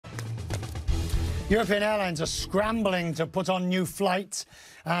European airlines are scrambling to put on new flights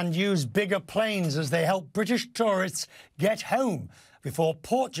and use bigger planes as they help British tourists get home before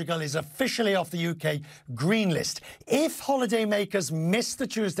Portugal is officially off the UK green list. If holidaymakers miss the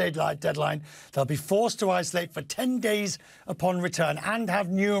Tuesday deadline, they'll be forced to isolate for 10 days upon return and have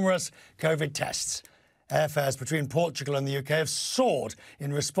numerous COVID tests. Airfares between Portugal and the UK have soared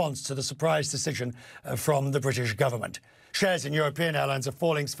in response to the surprise decision from the British government. Shares in European airlines are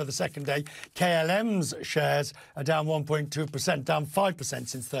falling for the second day. KLM's shares are down 1.2%, down 5%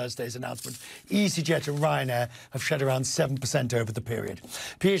 since Thursday's announcement. EasyJet and Ryanair have shed around 7% over the period.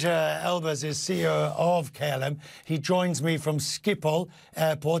 Pieter Elbers is CEO of KLM. He joins me from Schiphol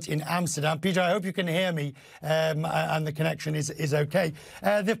Airport in Amsterdam. Peter, I hope you can hear me and the connection is OK.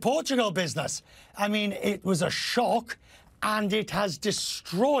 The Portugal business, I mean, it was a shock and it has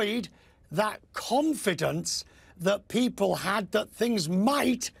destroyed that confidence that people had that things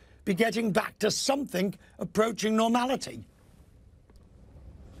might be getting back to something approaching normality.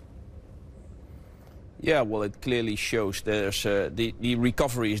 Yeah, well, it clearly shows there's the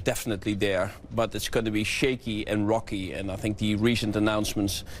recovery is definitely there, but it's going to be shaky and rocky. And I think the recent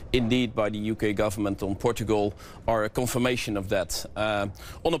announcements, indeed, by the UK government on Portugal are a confirmation of that.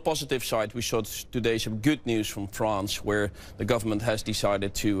 On a positive side, we saw today some good news from France, where the government has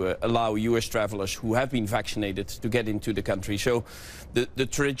decided to allow US travelers who have been vaccinated to get into the country. So the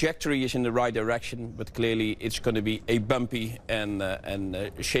trajectory is in the right direction, but clearly it's going to be a bumpy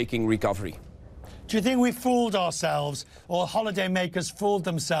and shaking recovery. Do you think we fooled ourselves, or holidaymakers fooled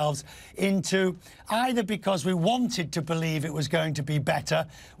themselves into either because we wanted to believe it was going to be better,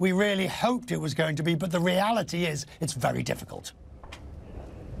 we really hoped it was going to be, but the reality is it's very difficult?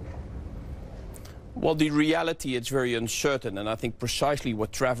 Well, the reality, it's very uncertain, and I think precisely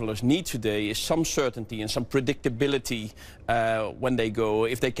what travelers need today is some certainty and some predictability when they go,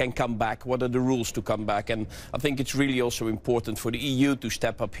 if they can come back, what are the rules to come back. And I think it's really also important for the EU to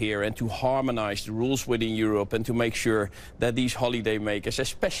step up here and to harmonize the rules within Europe and to make sure that these holidaymakers,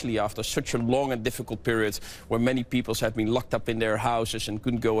 especially after such a long and difficult period where many people have been locked up in their houses and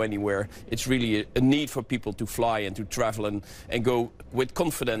couldn't go anywhere, it's really a need for people to fly and to travel and go with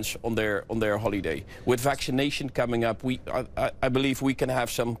confidence on their holiday. With vaccination coming up, I believe we can have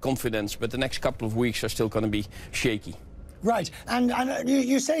some confidence, but the next couple of weeks are still going to be shaky. Right, and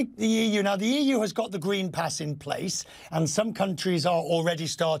you say the EU. Now, the EU has got the Green Pass in place, and some countries are already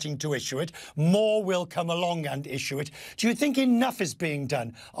starting to issue it. More will come along and issue it. Do you think enough is being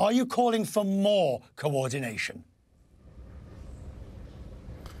done? Are you calling for more coordination?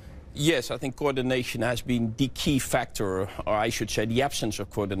 Yes, I think coordination has been the key factor, or I should say the absence of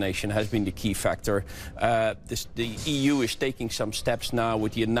coordination has been the key factor. The EU is taking some steps now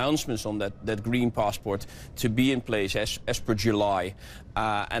with the announcements on that green passport to be in place as per July.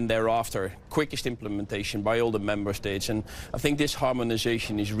 And thereafter, quickest implementation by all the member states. And I think this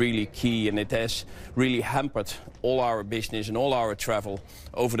harmonization is really key, and it has really hampered all our business and all our travel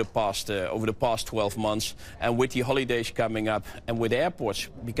over the past 12 months. And with the holidays coming up and with airports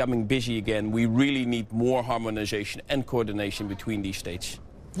becoming busy again, we really need more harmonization and coordination between these states.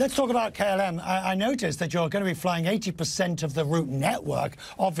 Let's talk about KLM. I noticed that you're going to be flying 80% of the route network,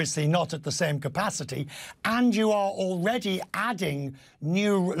 obviously not at the same capacity, and you are already adding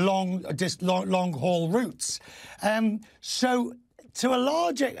new long-haul routes. So, to a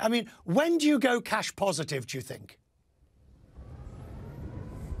large, I mean, when do you go cash positive, do you think?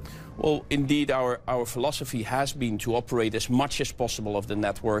 Well, indeed, our philosophy has been to operate as much as possible of the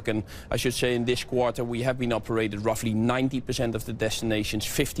network. And I should say in this quarter, we have been operated roughly 90% of the destinations,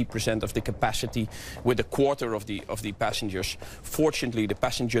 50% of the capacity, with a quarter of the passengers. Fortunately, the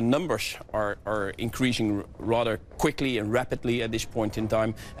passenger numbers are increasing rather quickly and rapidly at this point in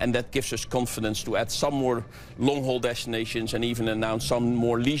time. And that gives us confidence to add some more long-haul destinations and even announce some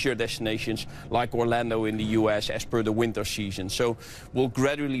more leisure destinations like Orlando in the US as per the winter season. So we'll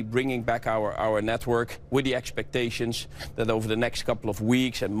gradually bring back our network with the expectations that over the next couple of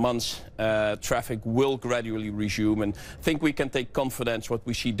weeks and months traffic will gradually resume, and I think we can take confidence what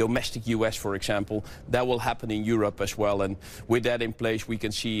we see domestic US, for example, that will happen in Europe as well, and with that in place we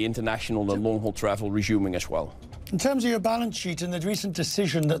can see international and long-haul travel resuming as well. In terms of your balance sheet and the recent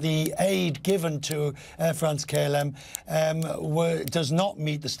decision that the aid given to Air France KLM does not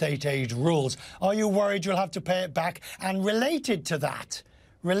meet the state aid rules, are you worried you'll have to pay it back? And related to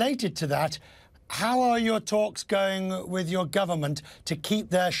that, how are your talks going with your government to keep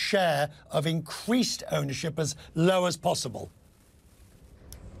their share of increased ownership as low as possible?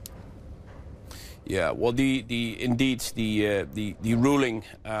 Yeah, well, indeed the ruling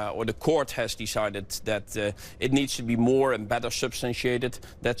or the court has decided that it needs to be more and better substantiated.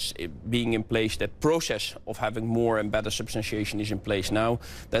 That's being in place. That process of having more and better substantiation is in place now.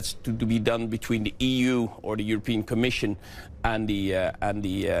 That's to be done between the EU or the European Commission and the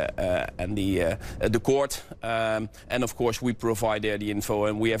court. And of course, we provide there the info,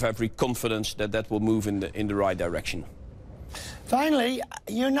 and we have every confidence that that will move in the right direction. Finally,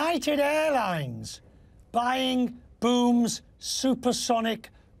 United Airlines buying Boom's supersonic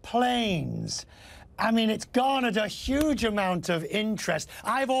planes. I mean, it's garnered a huge amount of interest.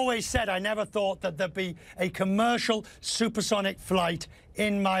 I've always said I never thought that there'd be a commercial supersonic flight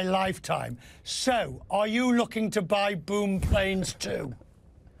in my lifetime. So, are you looking to buy Boom planes too?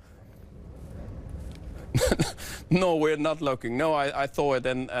 No, we're not looking. No, I thought,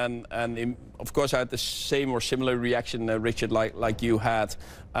 of course, I had the same or similar reaction, Richard, like you had.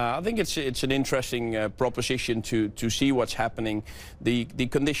 I think it's an interesting proposition to see what's happening. The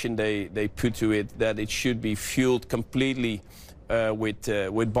condition they put to it, that it should be fueled completely with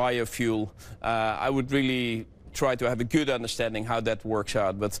biofuel. I would really try to have a good understanding how that works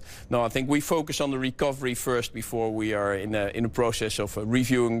out. But no, I think we focus on the recovery first before we are in a process of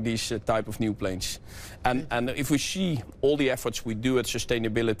reviewing these type of new planes. And if we see all the efforts we do at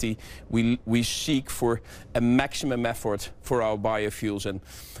sustainability, we seek for a maximum effort for our biofuels. And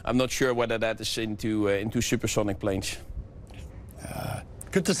I'm not sure whether that is into supersonic planes.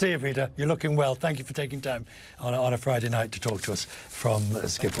 Good to see you, Pieter. You're looking well. Thank you for taking time on a Friday night to talk to us from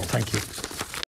Schiphol. Thank you.